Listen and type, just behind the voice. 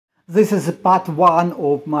This is part one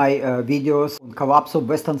of my videos on collapse of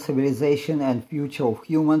Western civilization and future of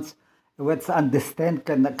humans. Let's understand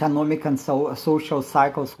economic and social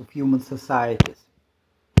cycles of human societies.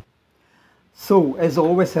 So, as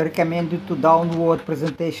always, I recommend you to download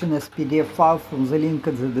presentation as PDF file from the link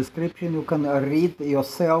in the description. You can read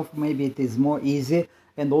yourself, maybe it is more easy,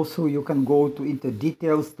 and also you can go into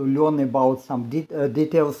details to learn about some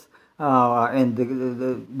details and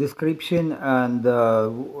the description, and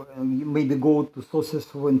maybe go to sources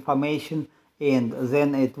of information, and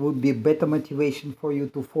then it would be better motivation for you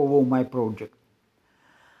to follow my project.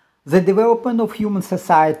 The development of human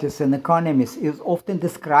societies and economies is often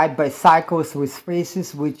described by cycles with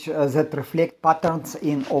phases that reflect patterns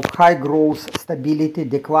of high growth, stability,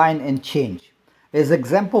 decline, and change. As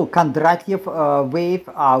example, Kondratiev wave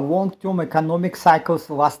are long-term economic cycles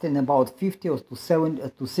lasting about 50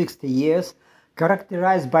 to 60 years,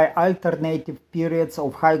 characterized by alternative periods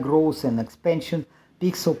of high growth and expansion,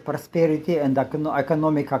 peaks of prosperity and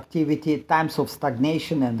economic activity, times of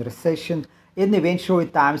stagnation and recession, and eventually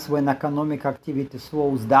times when economic activity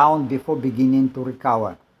slows down before beginning to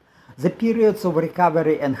recover. The periods of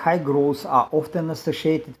recovery and high growth are often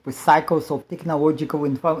associated with cycles of technological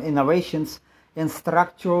innovations and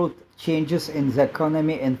structural changes in the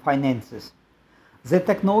economy and finances. The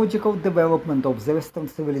technological development of the Western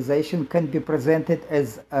civilization can be presented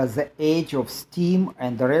as the age of steam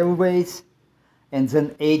and railways, and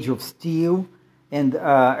then age of steel, and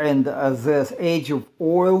the age of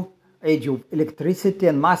oil, age of electricity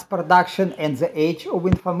and mass production, and the age of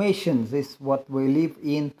information. This is what we live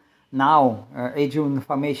in now, age of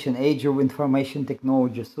information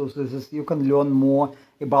technology. So you can learn more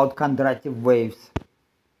about Kondratiev waves.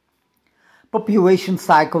 Population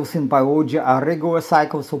cycles in biology are regular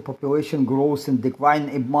cycles of population growth and decline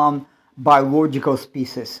among biological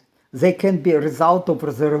species. They can be a result of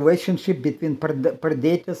the relationship between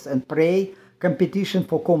predators and prey, competition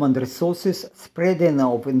for common resources, spreading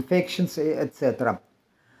of infections, etc.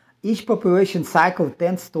 Each population cycle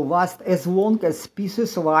tends to last as long as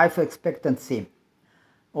species life expectancy.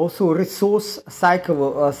 Also, resource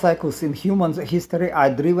cycles in human history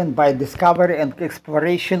are driven by discovery and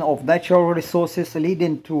exploration of natural resources,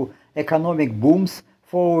 leading to economic booms,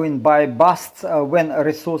 followed by busts when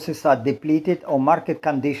resources are depleted or market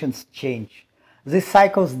conditions change. These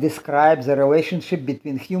cycles describe the relationship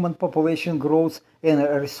between human population growth and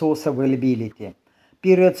resource availability.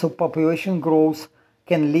 Periods of population growth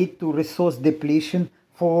can lead to resource depletion,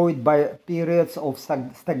 followed by periods of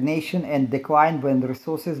stagnation and decline when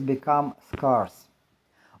resources become scarce.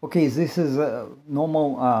 Okay, this is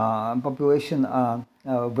normal population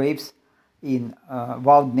waves in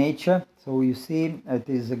wild nature. So you see,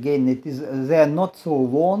 they are not so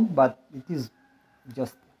long, but it is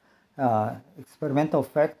just experimental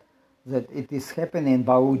fact that it is happening in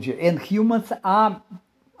biology. And humans are,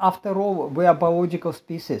 after all, we are biological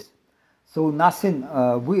species. So nothing,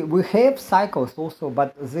 we have cycles also,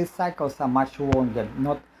 but these cycles are much longer,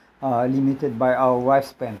 not limited by our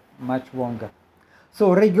lifespan, much longer.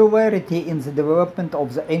 So regularity in the development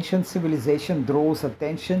of the ancient civilization draws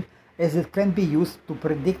attention, as it can be used to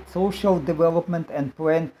predict social development and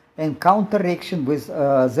plan and counteraction with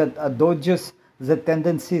that dodges the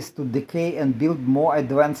tendencies to decay and build more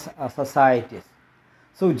advanced societies.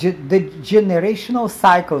 So the generational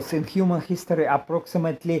cycles in human history are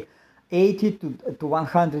approximately 80 to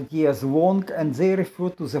 100 years long, and they refer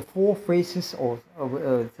to the four phases of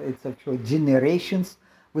it's actually generations,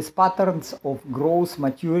 with patterns of growth,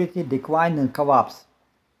 maturity, decline, and collapse.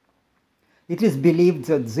 It is believed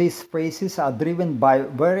that these phases are driven by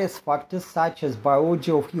various factors such as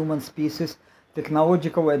biology of human species,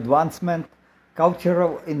 technological advancement,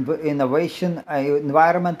 cultural innovation,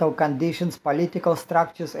 environmental conditions, political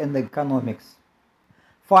structures, and economics.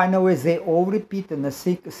 Finally, they all repeat in a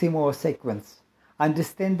similar sequence.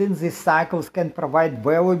 Understanding these cycles can provide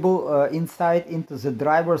valuable insight into the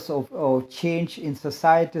drivers of change in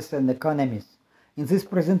societies and economies. In this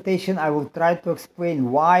presentation, I will try to explain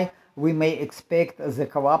why we may expect the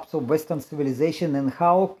collapse of Western civilization and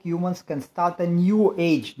how humans can start a new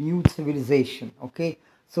age, new civilization. Okay,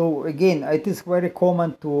 so again, it is very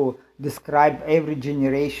common to describe every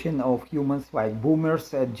generation of humans like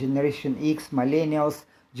boomers, Generation X, millennials,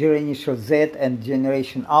 Generation Z, and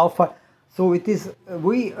Generation Alpha. So it is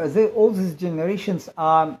all these generations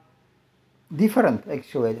are different.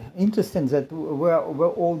 Actually, interesting that we're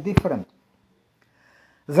all different.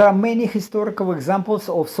 There are many historical examples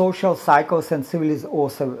of social cycles and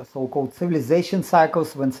so-called civilization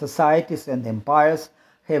cycles when societies and empires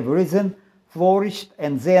have risen, flourished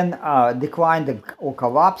and then declined or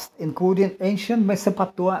collapsed, including ancient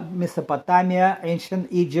Mesopotamia, ancient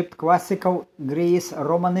Egypt, classical Greece,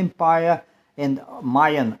 Roman Empire, and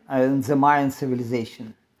the Mayan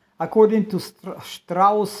civilization. According to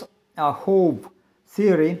Strauss-Hove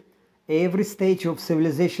theory, every stage of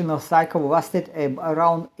civilizational cycle lasted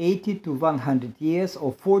around 80 to 100 years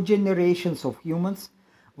or 4 generations of humans,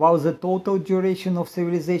 while the total duration of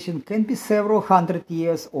civilization can be several hundred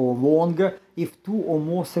years or longer if 2 or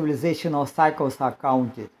more civilizational cycles are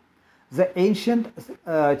counted. The ancient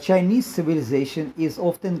Chinese civilization is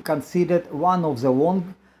often considered one of the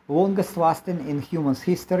longest lasting in human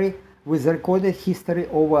history, with recorded history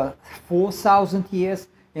over 4,000 years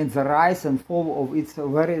and the rise and fall of its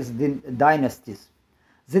various dynasties.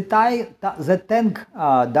 The Tang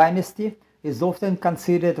dynasty is often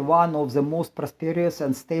considered one of the most prosperous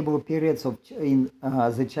and stable periods in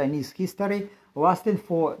the Chinese history, lasting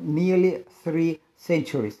for nearly 3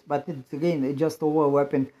 centuries. But it's again just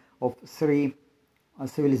overlapping of 3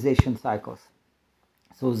 civilization cycles.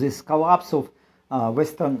 So this collapse of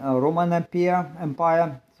Western Roman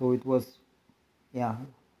Empire, so it was,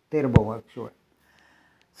 terrible actually.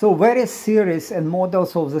 So various theories and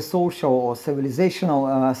models of the social or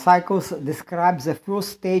civilizational cycles describe the first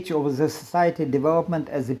stage of the society development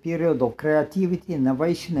as a period of creativity,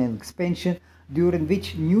 innovation, and expansion, during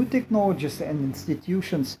which new technologies and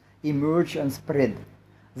institutions emerge and spread.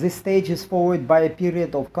 This stage is followed by a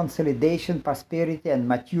period of consolidation, prosperity, and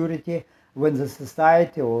maturity, when the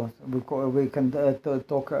society, or we can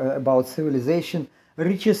talk about civilization,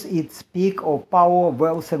 reaches its peak of power,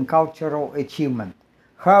 wealth, and cultural achievement.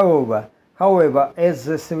 However, as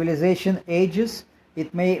the civilization ages,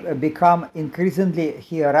 it may become increasingly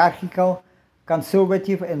hierarchical,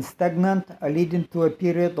 conservative, and stagnant, leading to a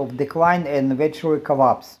period of decline and eventually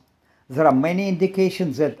collapse. There are many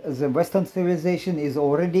indications that the Western civilization is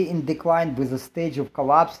already in decline, with a stage of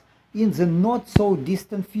collapse in the not so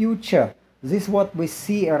distant future. This is what we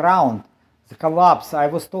see around, the collapse. I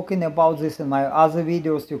was talking about this in my other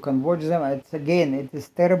videos, you can watch them. It is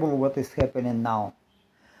terrible what is happening now.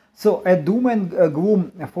 So a doom and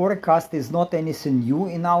gloom forecast is not anything new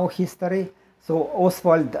in our history. So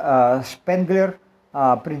Oswald Spengler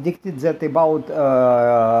predicted that about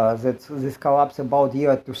this collapse about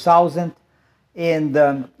year 2000, and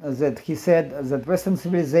that he said that Western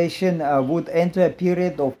civilization would enter a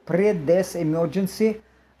period of pre-death emergency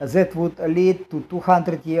that would lead to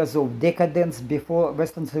 200 years of decadence before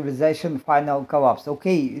Western civilization final collapse.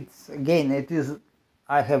 Okay,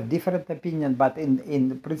 I have different opinion, but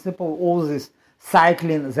in principle, all this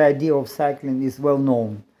cycling, the idea of cycling is well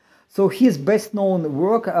known. So his best known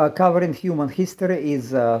work covering human history is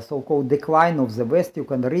so-called Decline of the West. You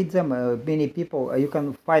can read them. Many people, you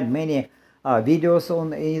can find many videos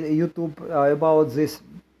on YouTube about this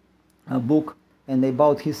book and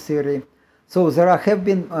about his theory. So there have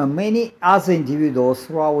been many other individuals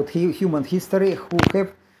throughout human history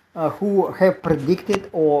who have predicted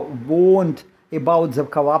or warned about the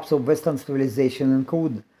collapse of Western civilization,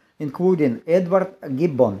 including Edward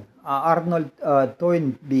Gibbon, Arnold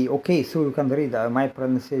Toynbee. Okay, so you can read. My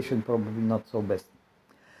pronunciation probably not so best.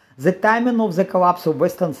 The timing of the collapse of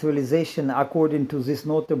Western civilization, according to these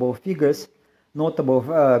notable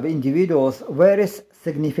individuals, varies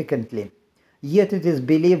significantly. Yet it is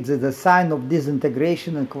believed that the signs of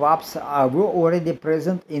disintegration and collapse were already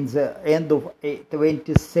present in the end of the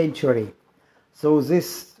 20th century. So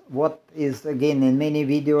this what is again in many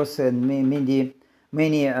videos and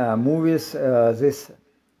many movies, this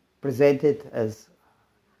presented as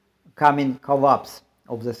coming collapse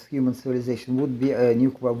of this human civilization. Would be a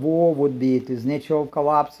nuclear war, would be it is natural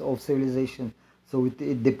collapse of civilization. So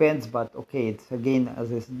it depends, but okay, it's again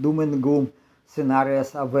this doom and gloom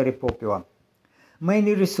scenarios are very popular.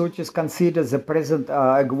 Many researchers consider the present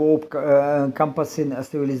globe encompassing a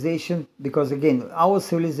civilization, because again, our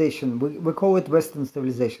civilization, we call it Western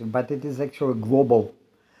civilization, but it is actually global.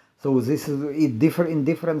 So this is in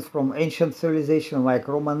difference from ancient civilization like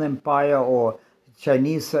Roman Empire or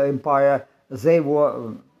Chinese Empire. They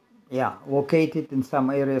were located in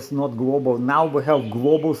some areas, not global. Now we have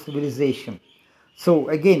global civilization. So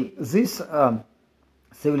again, this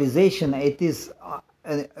civilization, it is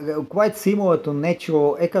quite similar to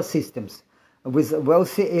natural ecosystems, with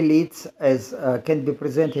wealthy elites as can be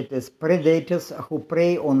presented as predators who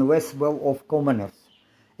prey on less well-off commoners.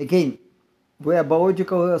 Again, we are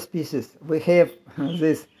biological species. We have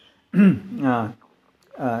this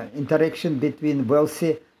interaction between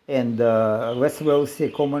wealthy and less wealthy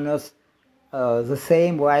commoners, the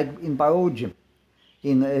same like in biology,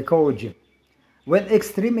 in ecology. When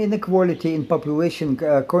extreme inequality in population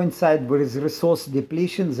coincide with resource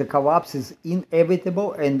depletion, the collapse is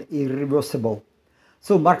inevitable and irreversible.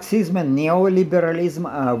 So Marxism and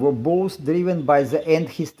neoliberalism were both driven by the end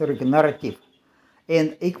historic narrative.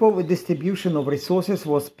 And equal distribution of resources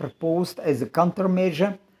was proposed as a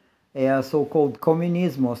countermeasure, so-called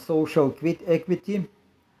communism or social equity.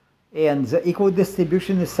 And the equal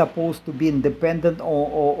distribution is supposed to be independent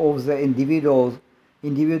of the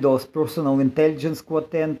individual's personal intelligence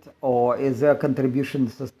quotient or as their contribution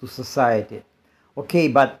to society. Okay,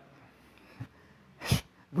 but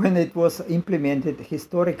when it was implemented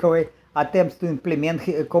historically, attempts to implement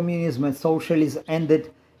communism and socialism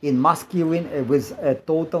ended in mass killing with a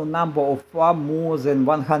total number of far more than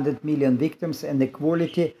 100 million victims and the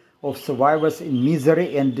quality of survivors in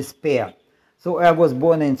misery and despair. So I was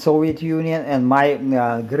born in Soviet Union, and my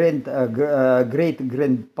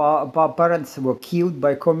great-grandparents were killed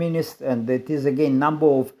by communists, and it is again number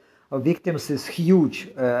of victims is huge.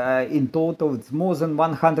 In total, it's more than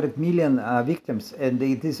 100 million victims, and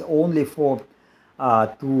it is only for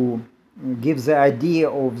to give the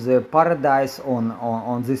idea of the paradise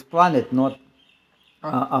on this planet, not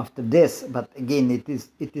after death. But again, it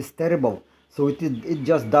is terrible. So it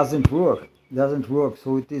just doesn't work.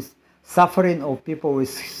 So it is suffering of people is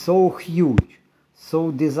so huge, so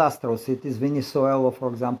disastrous. It is Venezuela, for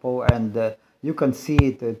example, and you can see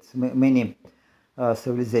it. It's many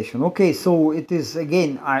civilization. Okay, so it is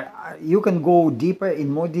again. You can go deeper in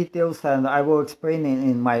more details, and I will explain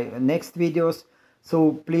in my next videos.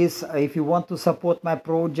 So please, if you want to support my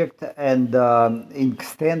project and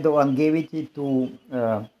extend the longevity to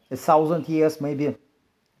 1,000 years, maybe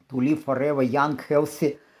to live forever, young,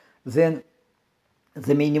 healthy, then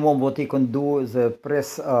the minimum what you can do is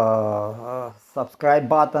press subscribe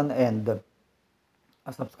button and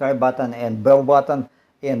bell button,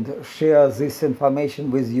 and share this information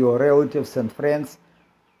with your relatives and friends.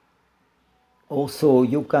 Also,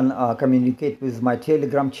 you can communicate with my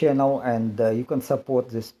Telegram channel, and you can support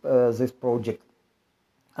this project.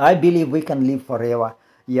 I believe we can live forever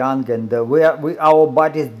young, and our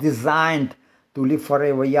body is designed to live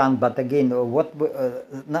forever young. But again,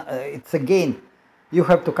 it's again, you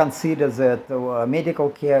have to consider that medical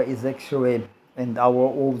care is actually, and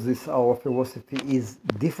our philosophy is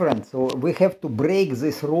different. So we have to break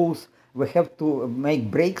these rules. We have to make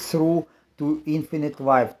breakthrough to infinite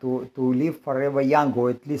life, to live forever young,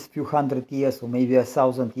 or at least few hundred years, or maybe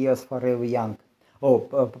 1,000 years forever young, or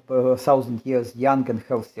 1,000 years young and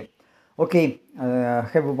healthy. Okay,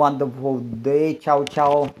 have a wonderful day. Ciao,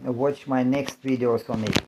 ciao. Watch my next videos on it.